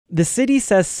The city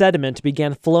says sediment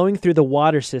began flowing through the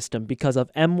water system because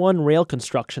of M1 rail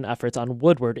construction efforts on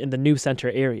Woodward in the New Center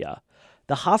area.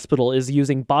 The hospital is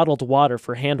using bottled water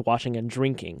for hand washing and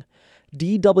drinking.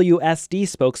 DWSD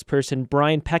spokesperson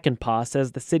Brian Peckinpah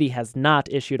says the city has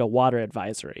not issued a water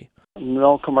advisory.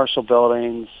 No commercial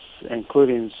buildings,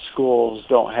 including schools,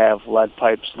 don't have lead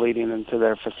pipes leading into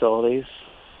their facilities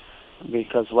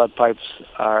because lead pipes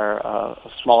are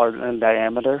smaller in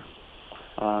diameter.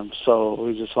 So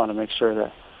we just want to make sure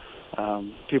that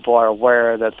people are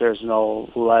aware that there's no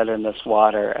lead in this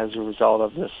water as a result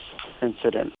of this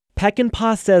incident.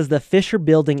 Peckinpah says the Fisher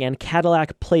Building and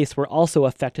Cadillac Place were also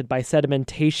affected by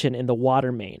sedimentation in the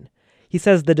water main. He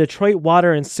says the Detroit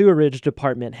Water and Sewerage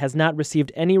Department has not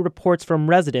received any reports from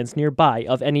residents nearby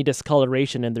of any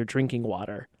discoloration in their drinking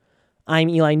water. I'm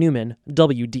Eli Newman,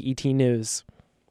 WDET News.